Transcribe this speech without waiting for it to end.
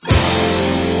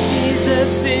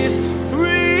Jesus is real.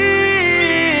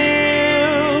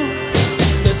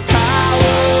 There's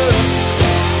power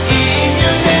in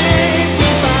your name. We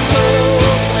find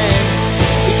hope when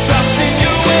we trust in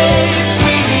your ways.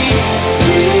 We need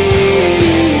real.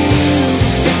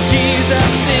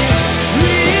 Jesus is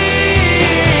real.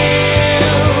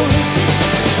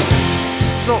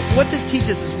 So what this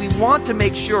teaches is we want to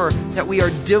make sure that we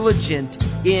are diligent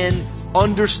in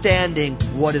understanding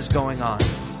what is going on.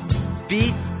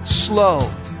 Be slow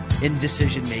in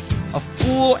decision making. A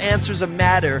fool answers a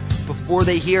matter before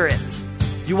they hear it.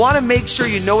 You want to make sure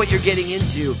you know what you're getting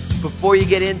into before you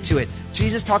get into it.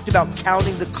 Jesus talked about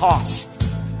counting the cost.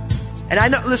 And I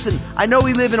know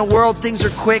we live in a world, things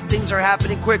are quick, things are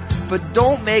happening quick, but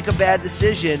don't make a bad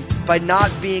decision by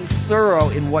not being thorough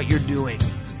in what you're doing.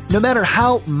 No matter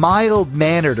how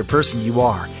mild-mannered a person you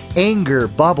are, anger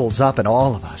bubbles up in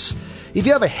all of us. If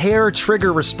you have a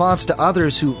hair-trigger response to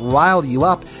others who rile you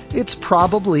up, it's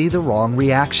probably the wrong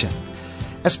reaction.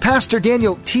 As Pastor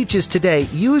Daniel teaches today,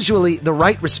 usually the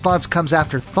right response comes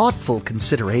after thoughtful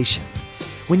consideration.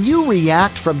 When you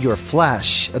react from your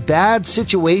flesh, a bad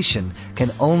situation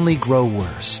can only grow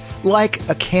worse, like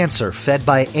a cancer fed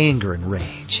by anger and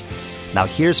rage. Now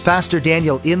here's Pastor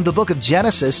Daniel in the book of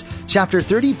Genesis, chapter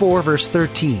 34, verse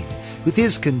 13, with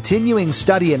his continuing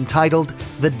study entitled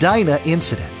The Dinah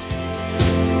Incident.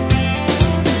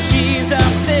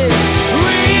 Jesus is real.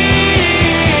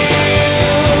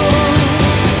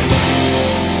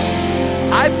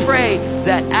 I pray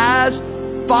that as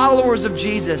followers of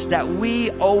Jesus, that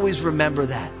we always remember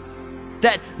that.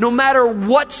 That no matter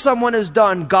what someone has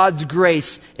done, God's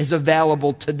grace is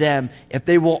available to them if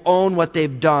they will own what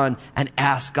they've done and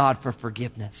ask God for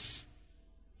forgiveness.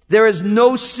 There is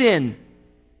no sin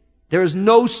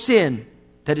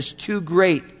that is too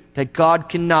great that God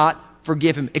cannot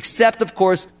forgive him, except, of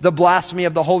course, the blasphemy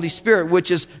of the Holy Spirit, which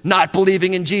is not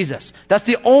believing in Jesus. That's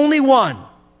the only one.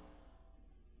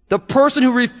 The person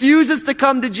who refuses to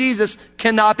come to Jesus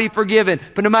cannot be forgiven.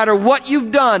 But no matter what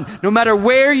you've done, no matter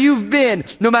where you've been,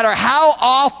 no matter how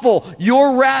awful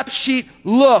your rap sheet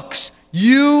looks,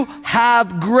 you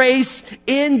have grace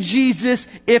in Jesus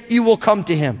if you will come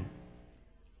to him.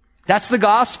 That's the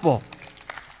gospel.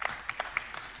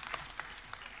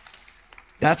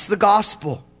 That's the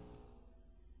gospel.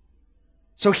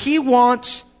 So he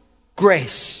wants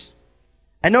grace.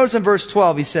 And notice in verse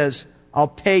 12, he says, I'll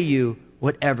pay you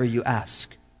whatever you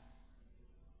ask.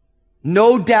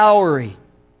 No dowry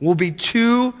will be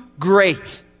too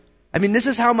great. I mean, this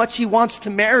is how much he wants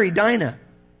to marry Dinah.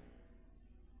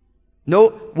 No,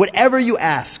 whatever you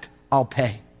ask, I'll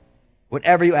pay.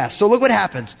 Whatever you ask. So look what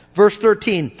happens. Verse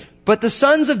 13. But the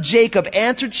sons of Jacob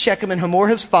answered Shechem and Hamor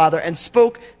his father and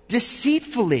spoke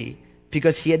deceitfully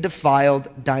because he had defiled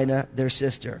Dinah, their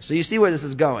sister. So you see where this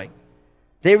is going.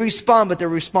 They respond, but they're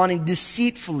responding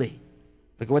deceitfully.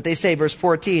 Look at what they say, verse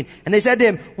 14. And they said to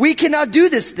him, we cannot do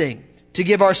this thing, to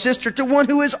give our sister to one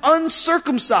who is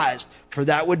uncircumcised, for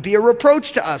that would be a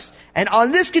reproach to us. And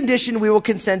on this condition we will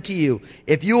consent to you,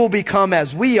 if you will become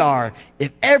as we are.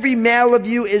 If every male of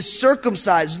you is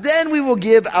circumcised, then we will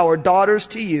give our daughters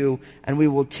to you, and we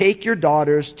will take your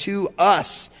daughters to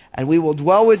us. And we will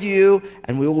dwell with you,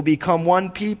 and we will become one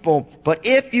people. But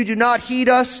if you do not heed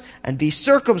us and be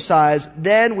circumcised,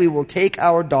 then we will take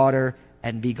our daughter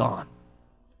and be gone.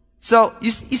 So you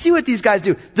see what these guys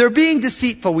do. They're being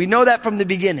deceitful. We know that from the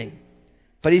beginning.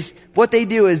 But what they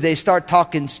do is they start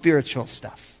talking spiritual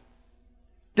stuff.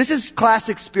 This is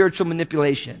classic spiritual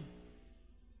manipulation,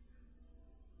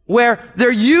 where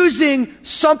they're using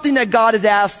something that God has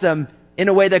asked them in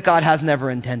a way that God has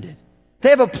never intended. They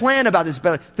have a plan about this,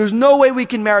 but there's no way we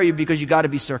can marry you because you got to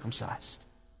be circumcised.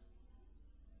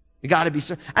 You got to be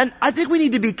and I think we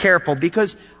need to be careful,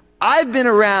 because I've been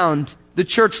around the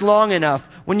church long enough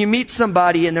when you meet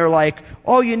somebody and they're like,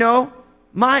 oh, you know,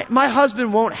 my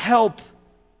husband won't help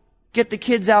get the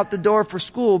kids out the door for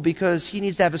school because he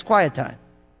needs to have his quiet time.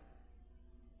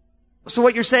 So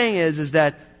what you're saying is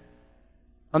that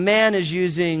a man is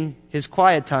using his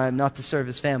quiet time not to serve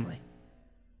his family.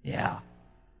 Yeah.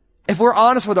 If we're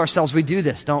honest with ourselves, we do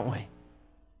this, don't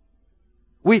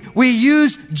we? We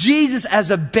use Jesus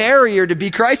as a barrier to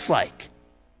be Christ-like.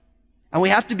 And we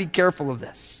have to be careful of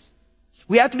this.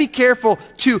 We have to be careful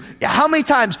how many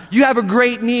times you have a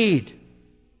great need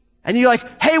and you're like,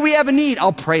 hey, we have a need.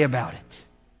 I'll pray about it.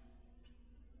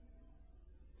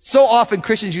 So often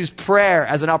Christians use prayer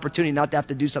as an opportunity not to have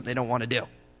to do something they don't want to do.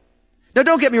 Now,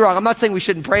 don't get me wrong. I'm not saying we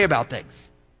shouldn't pray about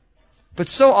things. But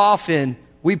so often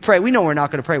we pray. We know we're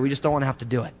not going to pray. We just don't want to have to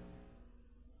do it.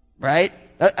 Right?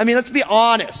 I mean, let's be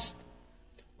honest.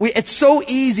 It's so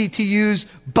easy to use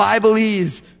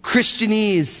Bibleese,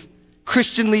 Christianese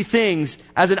Christianly things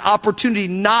as an opportunity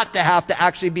not to have to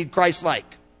actually be Christ-like.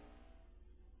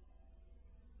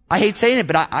 I hate saying it,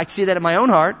 but I see that in my own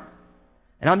heart.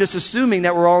 And I'm just assuming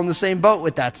that we're all in the same boat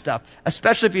with that stuff,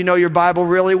 especially if you know your Bible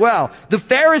really well. The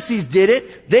Pharisees did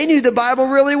it. They knew the Bible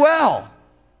really well.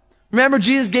 Remember,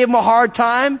 Jesus gave them a hard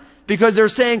time because they're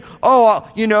saying,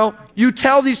 you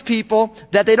tell these people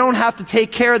that they don't have to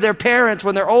take care of their parents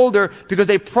when they're older because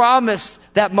they promised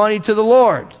that money to the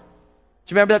Lord. Do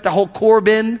you remember that, the whole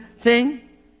Corbin thing?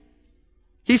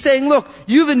 He's saying, look,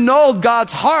 you've annulled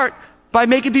God's heart by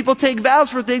making people take vows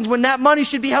for things when that money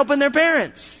should be helping their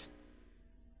parents.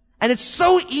 And it's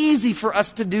so easy for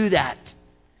us to do that.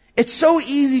 It's so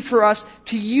easy for us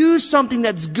to use something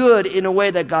that's good in a way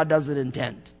that God doesn't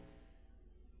intend.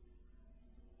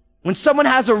 When someone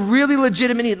has a really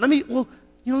legitimate need, let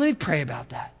me pray about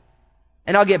that.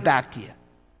 And I'll get back to you.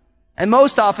 And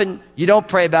most often, you don't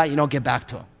pray about it, you don't get back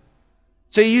to them.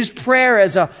 So you use prayer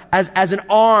as an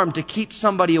arm to keep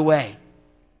somebody away.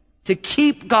 To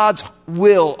keep God's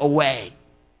will away.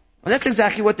 And that's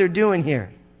exactly what they're doing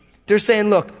here. They're saying,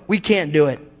 look, we can't do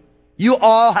it. You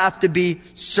all have to be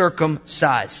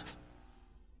circumcised.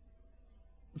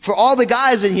 For all the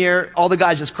guys in here, all the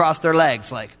guys just cross their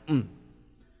legs like, I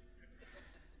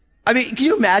mean, can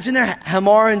you imagine they're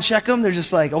Hamor and Shechem? They're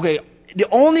just like, okay, the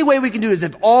only way we can do it is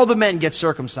if all the men get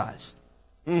circumcised.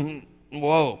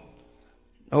 Whoa.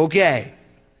 Okay.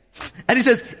 And he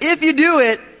says, if you do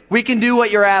it, we can do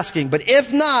what you're asking. But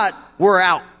if not, we're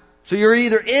out. So you're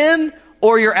either in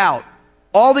or you're out.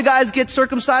 All the guys get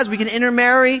circumcised. We can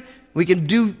intermarry. We can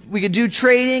do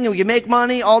trading and we can make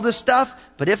money, all this stuff.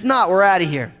 But if not, we're out of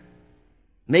here.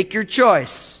 Make your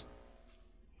choice.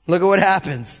 Look at what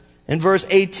happens in verse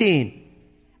 18.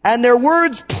 And their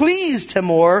words pleased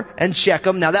Hamor and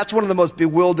Shechem. Now that's one of the most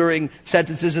bewildering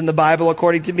sentences in the Bible,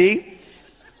 according to me.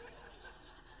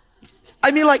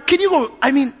 I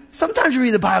mean, sometimes you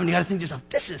read the Bible and you gotta think to yourself,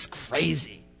 this is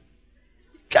crazy.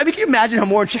 I mean, can you imagine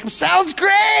Hamor and Shechem? Sounds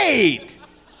great!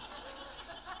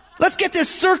 Let's get this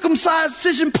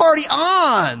circumcision party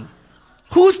on.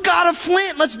 Who's got a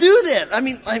flint? Let's do this. I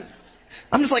mean,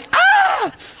 I'm just like,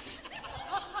 ah!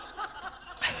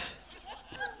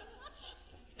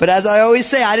 But as I always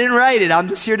say, I didn't write it. I'm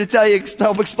just here to tell you,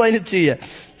 help explain it to you.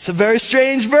 It's a very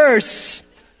strange verse.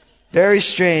 Very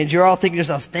strange. You're all thinking to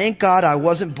yourselves, thank God I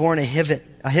wasn't born a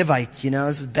Hivite.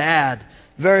 This is bad.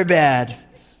 Very bad.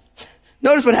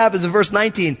 Notice what happens in verse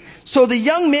 19. So the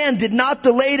young man did not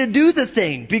delay to do the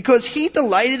thing because he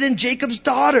delighted in Jacob's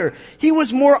daughter. He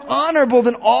was more honorable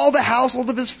than all the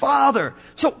household of his father.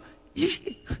 So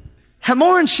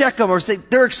Hamor and Shechem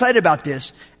they're excited about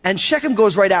this. And Shechem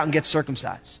goes right out and gets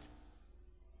circumcised.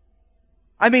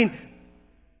 I mean,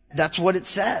 that's what it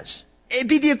says. It'd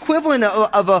be the equivalent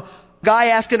of a guy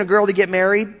asking a girl to get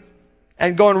married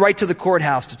and going right to the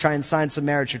courthouse to try and sign some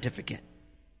marriage certificate.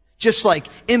 Just like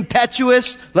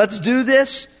impetuous, let's do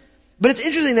this. But it's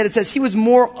interesting that it says he was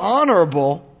more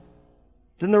honorable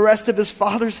than the rest of his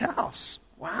father's house.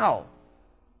 Wow.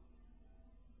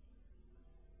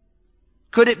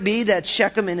 Could it be that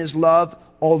Shechem in his love,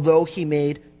 although he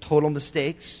made total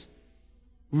mistakes,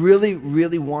 really,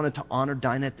 really wanted to honor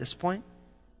Dinah at this point?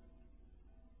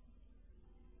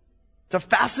 It's a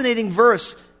fascinating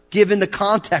verse given the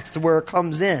context of where it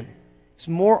comes in. It's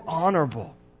more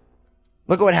honorable.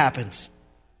 Look at what happens.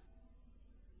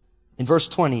 In verse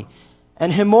 20.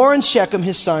 And Hamor and Shechem,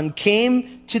 his son,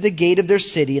 came to the gate of their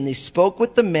city, and they spoke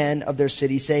with the men of their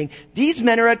city, saying, these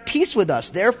men are at peace with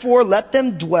us. Therefore, let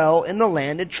them dwell in the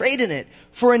land and trade in it.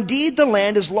 For indeed the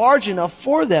land is large enough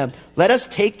for them. Let us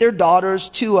take their daughters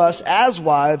to us as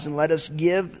wives, and let us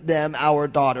give them our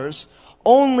daughters.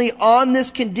 Only on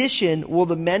this condition will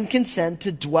the men consent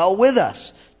to dwell with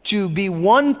us, to be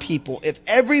one people, if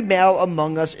every male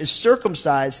among us is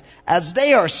circumcised as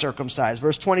they are circumcised.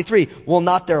 Verse 23, will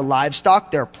not their livestock,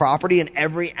 their property, and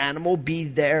every animal be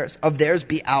theirs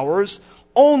be ours?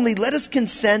 Only let us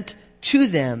consent to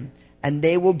them, and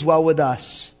they will dwell with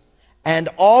us. And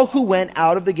all who went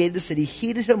out of the gate of the city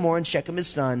heeded Hamor and Shechem his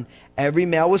son. Every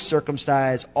male was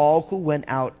circumcised, all who went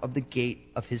out of the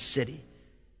gate of his city.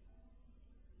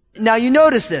 Now you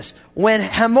notice this. When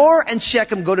Hamor and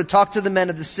Shechem go to talk to the men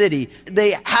of the city,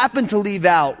 they happen to leave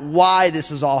out why this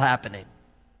is all happening.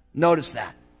 Notice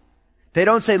that. They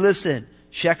don't say, listen,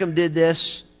 Shechem did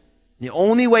this. The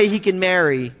only way he can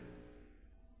marry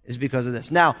is because of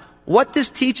this. Now, what this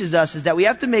teaches us is that we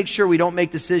have to make sure we don't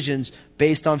make decisions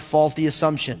based on faulty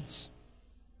assumptions.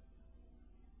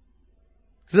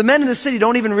 The men in the city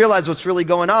don't even realize what's really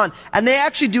going on, and they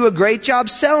actually do a great job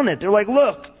selling it. They're like,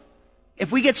 look,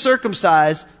 if we get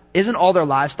circumcised, isn't all their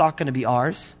livestock going to be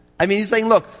ours? I mean, he's saying,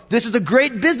 look, this is a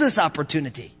great business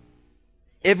opportunity.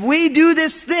 If we do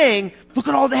this thing, look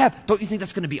at all they have. Don't you think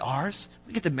that's going to be ours?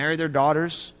 We get to marry their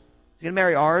daughters. We're going to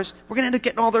marry ours. We're going to end up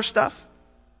getting all their stuff.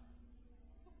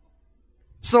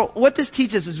 So what this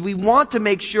teaches is we want to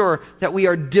make sure that we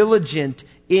are diligent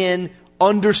in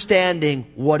understanding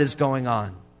what is going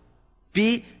on.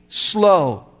 Be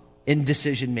slow in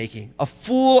decision making. A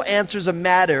fool answers a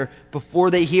matter before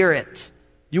they hear it.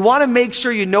 You want to make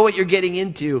sure you know what you're getting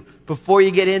into before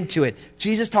you get into it.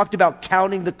 Jesus talked about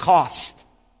counting the cost.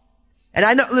 And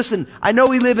I know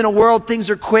we live in a world, things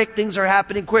are quick, things are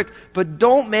happening quick, but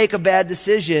don't make a bad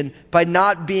decision by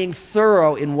not being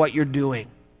thorough in what you're doing.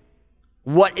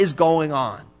 What is going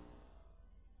on?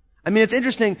 I mean, it's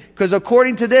interesting because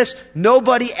according to this,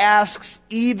 nobody asks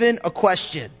even a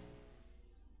question.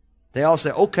 They all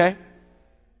say, okay,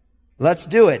 let's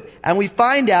do it. And we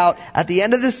find out at the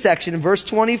end of this section in verse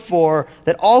 24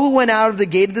 that all who went out of the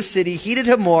gate of the city heeded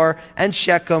Hamor and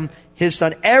Shechem, his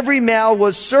son. Every male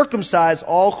was circumcised,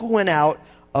 all who went out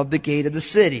of the gate of the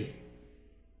city.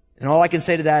 And all I can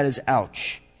say to that is,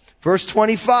 ouch. Verse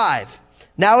 25.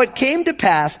 Now it came to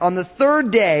pass on the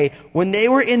third day when they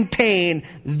were in pain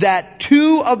that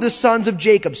two of the sons of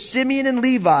Jacob, Simeon and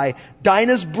Levi,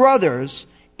 Dinah's brothers,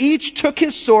 each took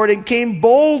his sword and came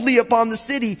boldly upon the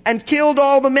city and killed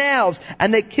all the males.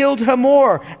 And they killed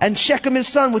Hamor and Shechem his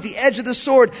son with the edge of the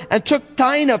sword and took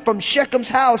Dinah from Shechem's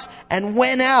house and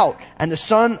went out. And the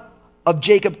son of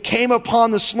Jacob came upon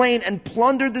the slain and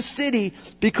plundered the city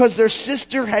because their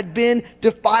sister had been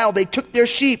defiled. They took their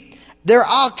sheep, their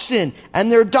oxen,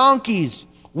 and their donkeys,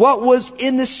 what was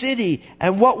in the city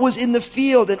and what was in the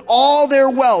field, and all their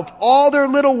wealth, all their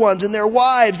little ones and their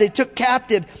wives they took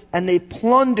captive, and they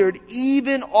plundered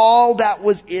even all that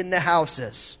was in the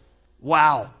houses.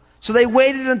 Wow. So they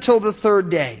waited until the third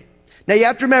day. Now you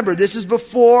have to remember, this is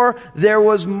before there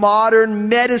was modern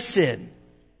medicine.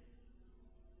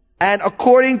 And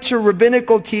according to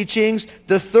rabbinical teachings,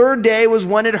 the third day was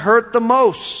when it hurt the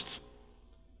most,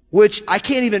 which I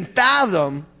can't even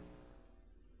fathom.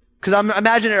 Because I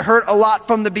imagine it hurt a lot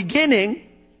from the beginning.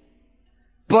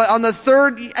 But on the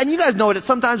third, and you guys know it,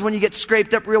 sometimes when you get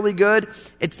scraped up really good,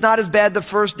 it's not as bad the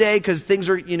first day because things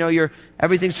are,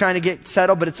 everything's trying to get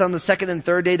settled. But it's on the second and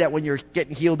third day that when you're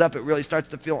getting healed up, it really starts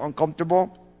to feel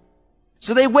uncomfortable.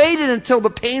 So they waited until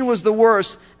the pain was the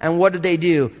worst. And what did they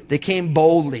do? They came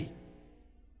boldly.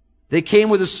 They came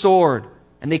with a sword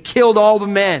and they killed all the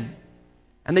men.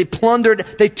 And they plundered,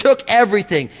 they took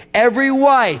everything, every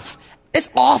wife. It's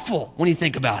awful when you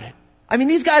think about it. I mean,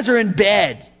 these guys are in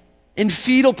bed, in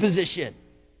fetal position,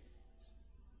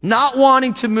 not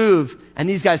wanting to move, and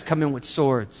these guys come in with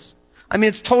swords. I mean,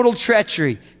 it's total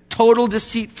treachery, total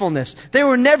deceitfulness. They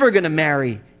were never going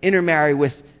to intermarry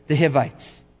with the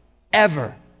Hivites,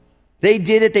 ever. They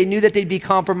did it, they knew that they'd be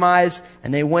compromised,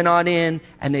 and they went on in,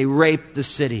 and they raped the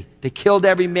city. They killed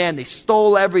every man, they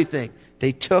stole everything.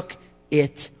 They took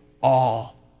it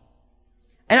all.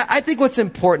 And I think what's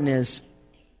important is,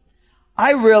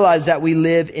 I realize that we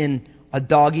live in a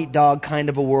dog-eat-dog kind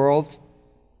of a world,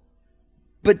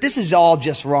 but this is all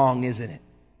just wrong, isn't it?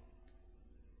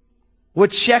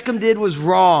 What Shechem did was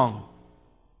wrong.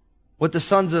 What the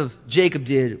sons of Jacob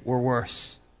did were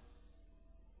worse.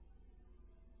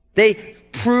 They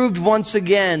proved once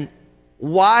again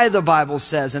why the Bible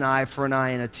says an eye for an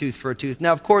eye and a tooth for a tooth.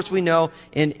 Now, of course, we know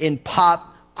in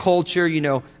pop culture,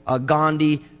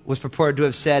 Gandhi was purported to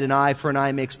have said, an eye for an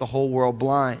eye makes the whole world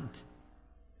blind.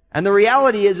 And the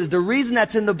reality is the reason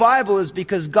that's in the Bible is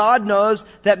because God knows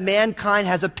that mankind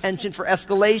has a penchant for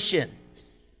escalation.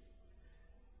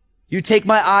 You take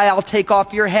my eye, I'll take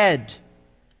off your head.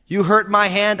 You hurt my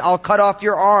hand, I'll cut off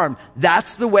your arm.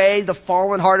 That's the way the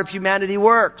fallen heart of humanity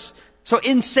works. So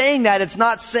in saying that, it's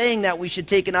not saying that we should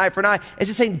take an eye for an eye. It's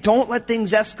just saying don't let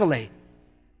things escalate.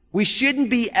 We shouldn't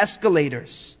be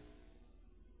escalators.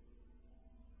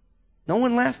 No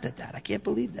one laughed at that. I can't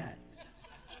believe that.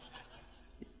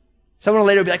 Someone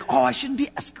later will be like, oh, I shouldn't be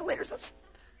escalators.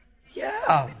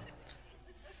 Yeah.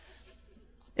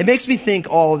 It makes me think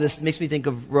all of this. It makes me think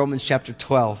of Romans chapter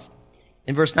 12.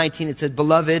 In verse 19, it said,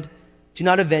 Beloved, do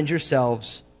not avenge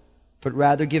yourselves, but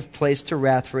rather give place to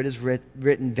wrath, for it is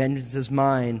written, Vengeance is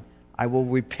mine, I will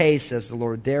repay, says the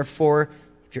Lord. Therefore,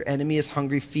 if your enemy is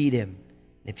hungry, feed him.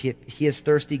 If he is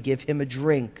thirsty, give him a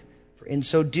drink. For in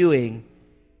so doing,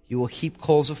 you will heap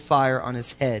coals of fire on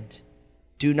his head.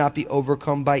 Do not be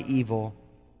overcome by evil,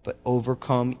 but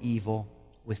overcome evil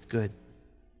with good.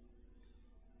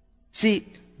 See,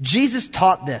 Jesus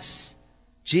taught this.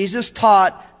 Jesus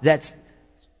taught that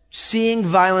seeing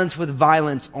violence with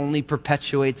violence only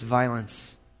perpetuates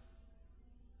violence.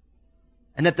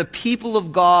 and that the people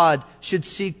of God should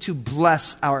seek to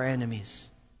bless our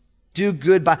enemies. Do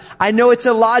good by... I know it's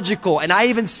illogical, and I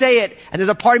even say it, and there's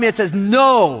a part of me that says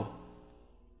no.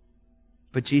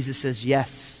 But Jesus says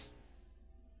yes.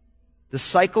 The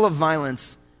cycle of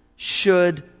violence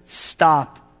should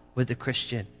stop with the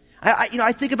Christian.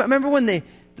 I think about, remember when the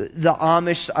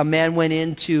Amish, a man went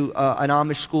into an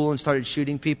Amish school and started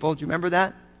shooting people? Do you remember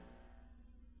that?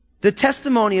 The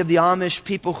testimony of the Amish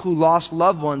people who lost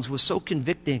loved ones was so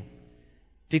convicting,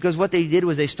 because what they did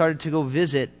was they started to go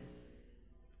visit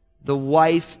the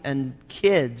wife and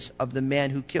kids of the man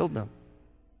who killed them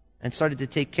and started to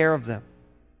take care of them.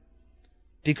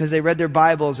 Because they read their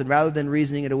Bibles, and rather than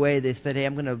reasoning it away, they said, hey,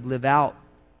 I'm going to live out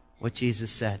what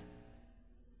Jesus said.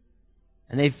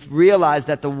 And they realized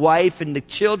that the wife and the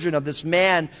children of this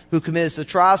man who committed this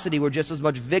atrocity were just as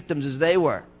much victims as they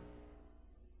were.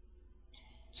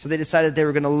 So they decided they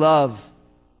were going to love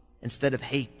instead of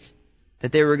hate.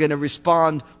 That they were going to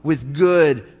respond with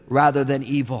good rather than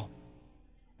evil.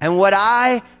 And what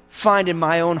I find in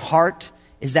my own heart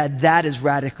is that is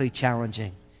radically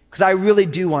challenging. Because I really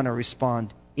do want to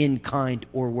respond in kind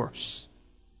or worse.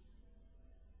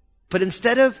 But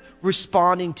instead of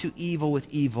responding to evil with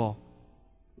evil,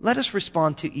 let us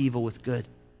respond to evil with good.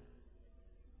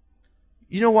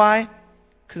 You know why?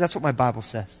 Because that's what my Bible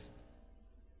says.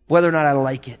 Whether or not I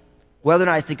like it, whether or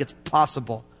not I think it's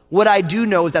possible. What I do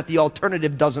know is that the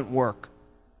alternative doesn't work.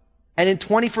 And in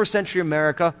 21st century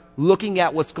America, looking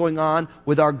at what's going on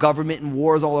with our government and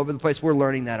wars all over the place, we're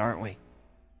learning that, aren't we?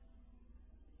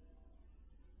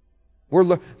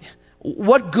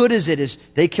 What good is it is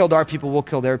they killed our people, we'll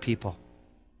kill their people?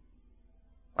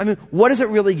 I mean, what does it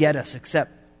really get us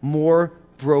except more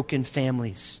broken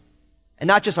families? And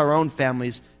not just our own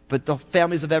families, but the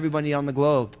families of everybody on the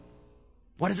globe.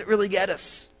 What does it really get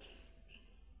us?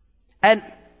 And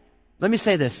let me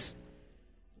say this.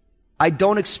 I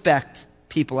don't expect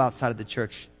people outside of the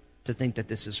church to think that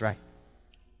this is right.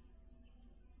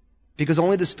 Because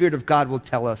only the Spirit of God will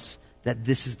tell us that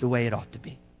this is the way it ought to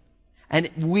be. And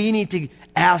we need to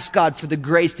ask God for the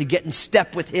grace to get in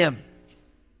step with Him.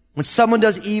 When someone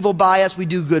does evil by us, we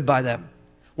do good by them.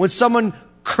 When someone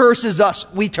curses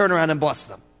us, we turn around and bless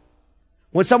them.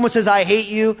 When someone says, I hate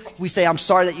you, we say, I'm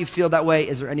sorry that you feel that way.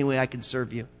 Is there any way I can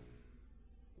serve you?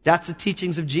 That's the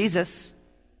teachings of Jesus.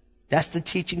 That's the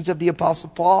teachings of the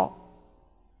Apostle Paul.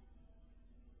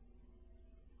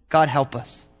 God help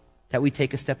us that we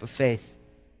take a step of faith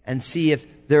and see if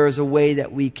there is a way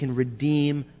that we can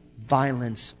redeem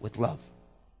violence with love.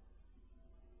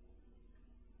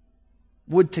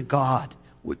 Would to God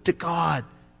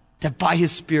that by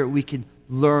His Spirit we can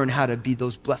learn how to be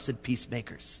those blessed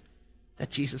peacemakers that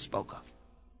Jesus spoke of.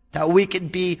 That we can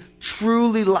be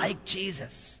truly like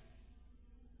Jesus.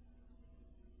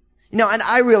 You know, and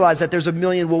I realize that there's a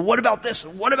million, well, what about this?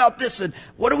 And what about this? And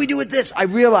what do we do with this? I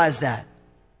realize that.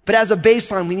 But as a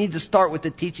baseline, we need to start with the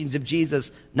teachings of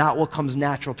Jesus, not what comes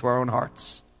natural to our own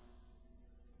hearts.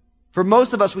 For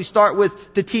most of us, we start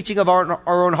with the teaching of our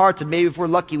own hearts, and maybe if we're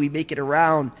lucky, we make it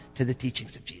around to the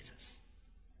teachings of Jesus.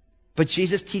 But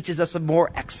Jesus teaches us a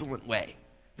more excellent way.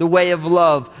 The way of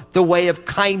love, the way of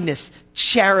kindness,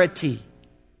 charity,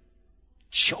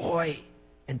 joy,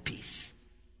 and peace.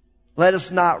 Let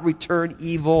us not return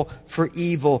evil for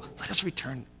evil. Let us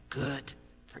return good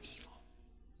for evil.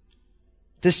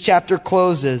 This chapter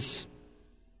closes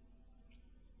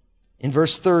in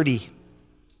verse 30.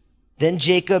 Then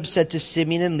Jacob said to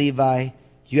Simeon and Levi,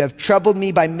 you have troubled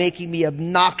me by making me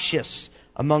obnoxious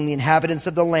among the inhabitants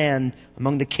of the land,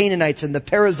 among the Canaanites and the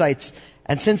Perizzites.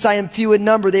 And since I am few in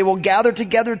number, they will gather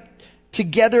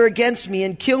together against me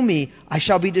and kill me. I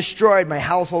shall be destroyed, my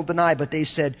household and I. But they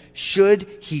said, should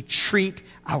he treat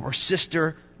our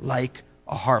sister like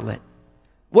a harlot?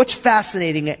 What's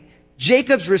fascinating,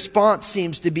 Jacob's response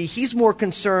seems to be he's more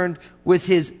concerned with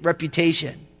his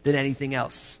reputation than anything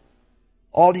else.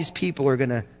 All these people are going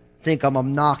to think I'm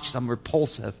obnoxious, I'm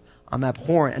repulsive, I'm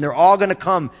abhorrent, and they're all going to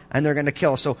come and they're going to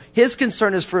kill. So his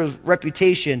concern is for his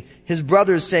reputation. His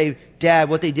brothers say, Dad,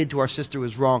 what they did to our sister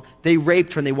was wrong. They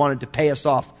raped her and they wanted to pay us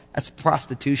off. That's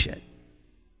prostitution.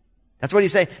 That's what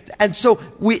he's saying. And so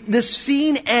this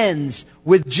scene ends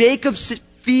with Jacob's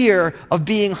fear of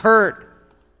being hurt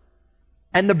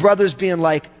and the brothers being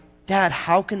like, Dad,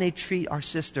 how can they treat our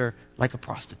sister like a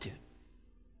prostitute?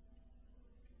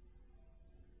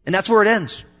 And that's where it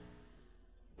ends.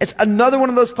 It's another one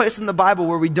of those places in the Bible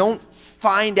where we don't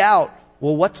find out,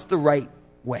 well, what's the right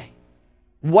way?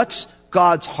 What's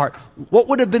God's heart? What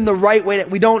would have been the right way?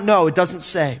 We don't know. It doesn't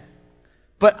say.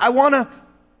 But I want to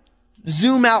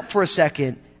zoom out for a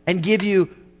second and give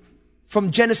you, from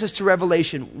Genesis to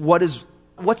Revelation, what is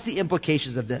what's the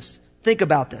implications of this? Think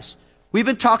about this. We've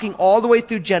been talking all the way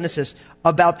through Genesis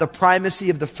about the primacy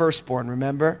of the firstborn,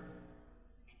 remember?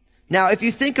 Now, if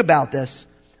you think about this,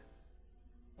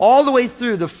 all the way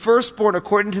through, the firstborn,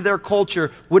 according to their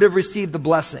culture, would have received the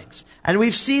blessings. And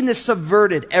we've seen this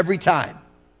subverted every time.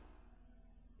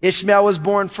 Ishmael was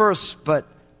born first, but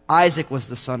Isaac was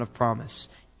the son of promise.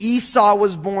 Esau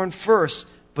was born first,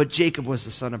 but Jacob was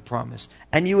the son of promise.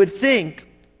 And you would think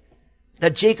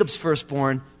that Jacob's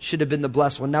firstborn should have been the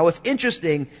blessed one. Now, what's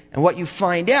interesting, and what you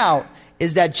find out,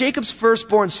 is that Jacob's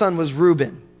firstborn son was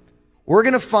Reuben. We're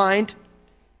going to find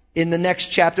in the next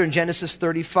chapter, in Genesis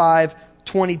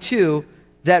 35:22,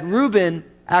 that Reuben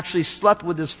actually slept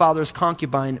with his father's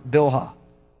concubine, Bilhah.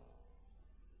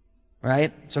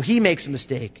 Right? So he makes a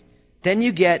mistake. Then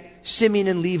you get Simeon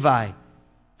and Levi,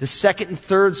 the second and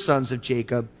third sons of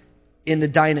Jacob, in the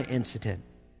Dinah incident.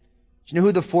 Do you know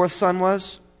who the fourth son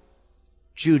was?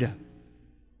 Judah.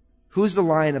 Who's the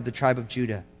lion of the tribe of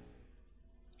Judah?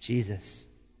 Jesus.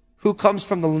 Who comes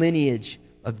from the lineage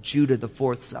of Judah, the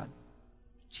fourth son?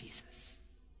 Jesus.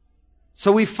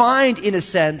 So we find, in a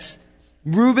sense,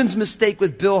 Reuben's mistake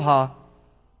with Bilhah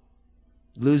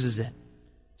loses it.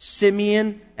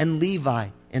 Simeon and Levi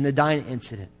in the Dinah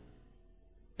incident.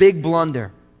 Big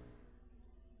blunder.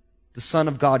 The Son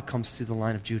of God comes through the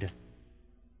line of Judah.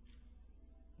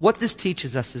 What this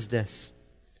teaches us is this.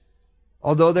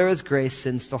 Although there is grace,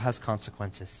 sin still has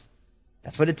consequences.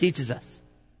 That's what it teaches us.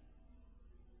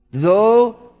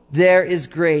 Though there is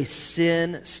grace,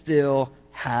 sin still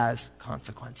has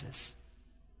consequences.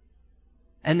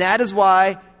 And that is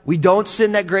why we don't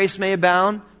sin that grace may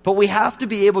abound, but we have to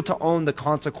be able to own the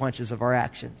consequences of our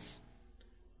actions.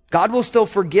 God will still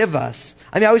forgive us.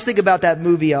 I always think about that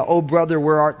movie, Oh Brother,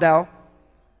 Where Art Thou?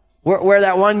 Where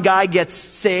that one guy gets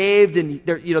saved and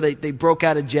they broke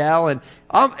out of jail and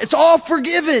it's all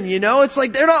forgiven, It's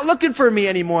like they're not looking for me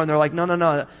anymore. And they're like,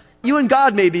 no. You and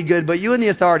God may be good, but you and the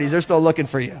authorities, they're still looking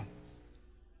for you.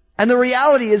 And the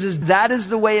reality is that is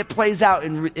the way it plays out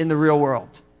in the real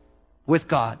world with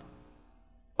God.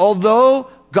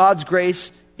 Although God's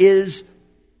grace is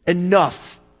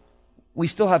enough, we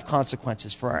still have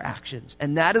consequences for our actions.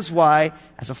 And that is why,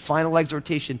 as a final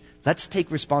exhortation, let's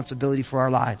take responsibility for our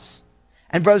lives.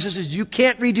 And brothers and sisters, you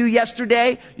can't redo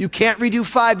yesterday, you can't redo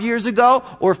 5 years ago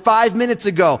or 5 minutes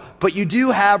ago, but you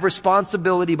do have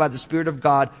responsibility by the Spirit of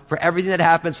God for everything that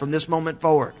happens from this moment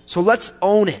forward. So let's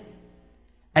own it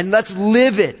and let's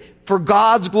live it for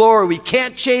God's glory. We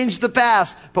can't change the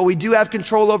past, but we do have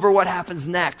control over what happens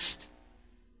next.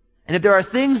 And if there are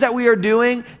things that we are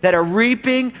doing that are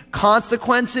reaping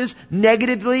consequences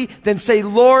negatively, then say,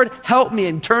 Lord, help me.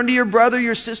 And turn to your brother,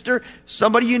 your sister,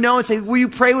 somebody you know, and say, will you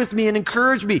pray with me and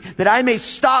encourage me that I may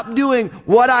stop doing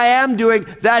what I am doing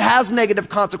that has negative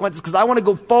consequences, because I want to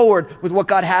go forward with what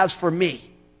God has for me.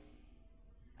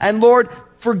 And Lord,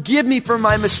 forgive me for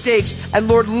my mistakes. And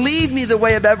Lord, lead me the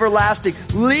way of everlasting.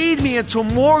 Lead me into a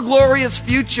more glorious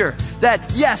future. That,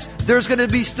 yes, there's going to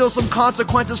be still some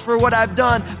consequences for what I've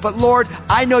done. But Lord,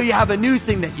 I know you have a new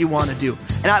thing that you want to do.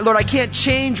 And Lord, I can't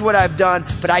change what I've done,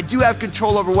 but I do have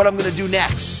control over what I'm going to do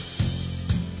next.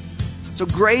 So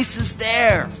grace is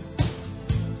there.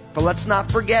 But let's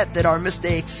not forget that our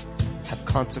mistakes have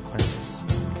consequences.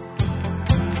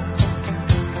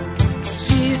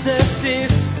 Jesus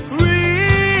is real.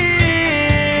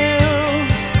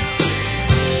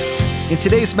 In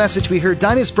today's message, we heard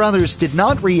Dinah's brothers did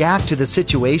not react to the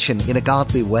situation in a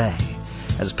godly way.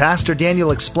 As Pastor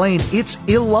Daniel explained, it's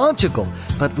illogical,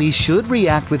 but we should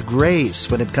react with grace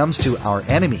when it comes to our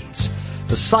enemies.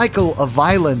 The cycle of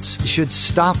violence should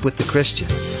stop with the Christian.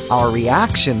 Our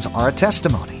reactions are a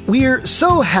testimony. We're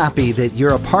so happy that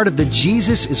you're a part of the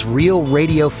Jesus is Real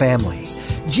radio family.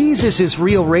 Jesus is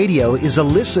Real Radio is a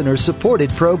listener-supported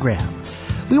program.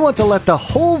 We want to let the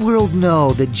whole world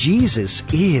know that Jesus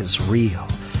is real.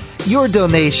 Your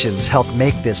donations help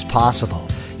make this possible.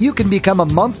 You can become a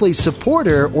monthly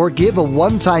supporter or give a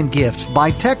one-time gift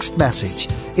by text message.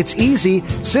 It's easy.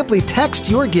 Simply text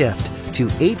your gift to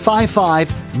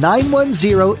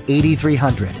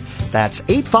 855-910-8300. That's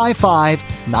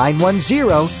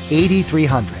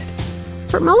 855-910-8300.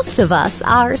 For most of us,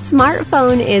 our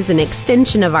smartphone is an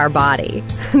extension of our body.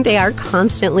 They are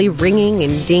constantly ringing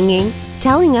and dinging,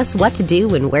 telling us what to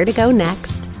do and where to go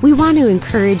next. We want to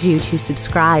encourage you to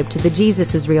subscribe to the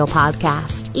Jesus is Real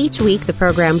podcast. Each week, the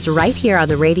programs right here on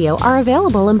the radio are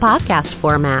available in podcast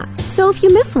format. So if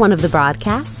you miss one of the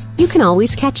broadcasts, you can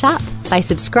always catch up by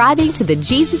subscribing to the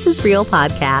Jesus is Real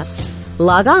podcast.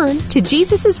 Log on to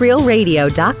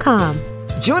JesusIsRealRadio.com.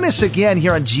 Join us again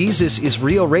here on Jesus is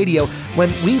Real Radio when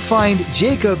we find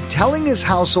Jacob telling his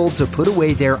household to put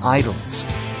away their idols.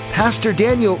 Pastor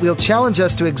Daniel will challenge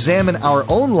us to examine our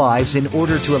own lives in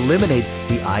order to eliminate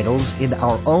the idols in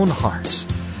our own hearts.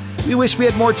 We wish we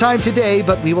had more time today,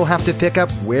 but we will have to pick up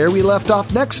where we left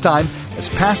off next time as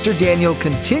Pastor Daniel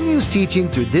continues teaching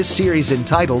through this series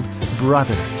entitled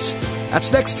Brothers.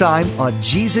 That's next time on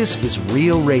Jesus is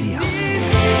Real Radio.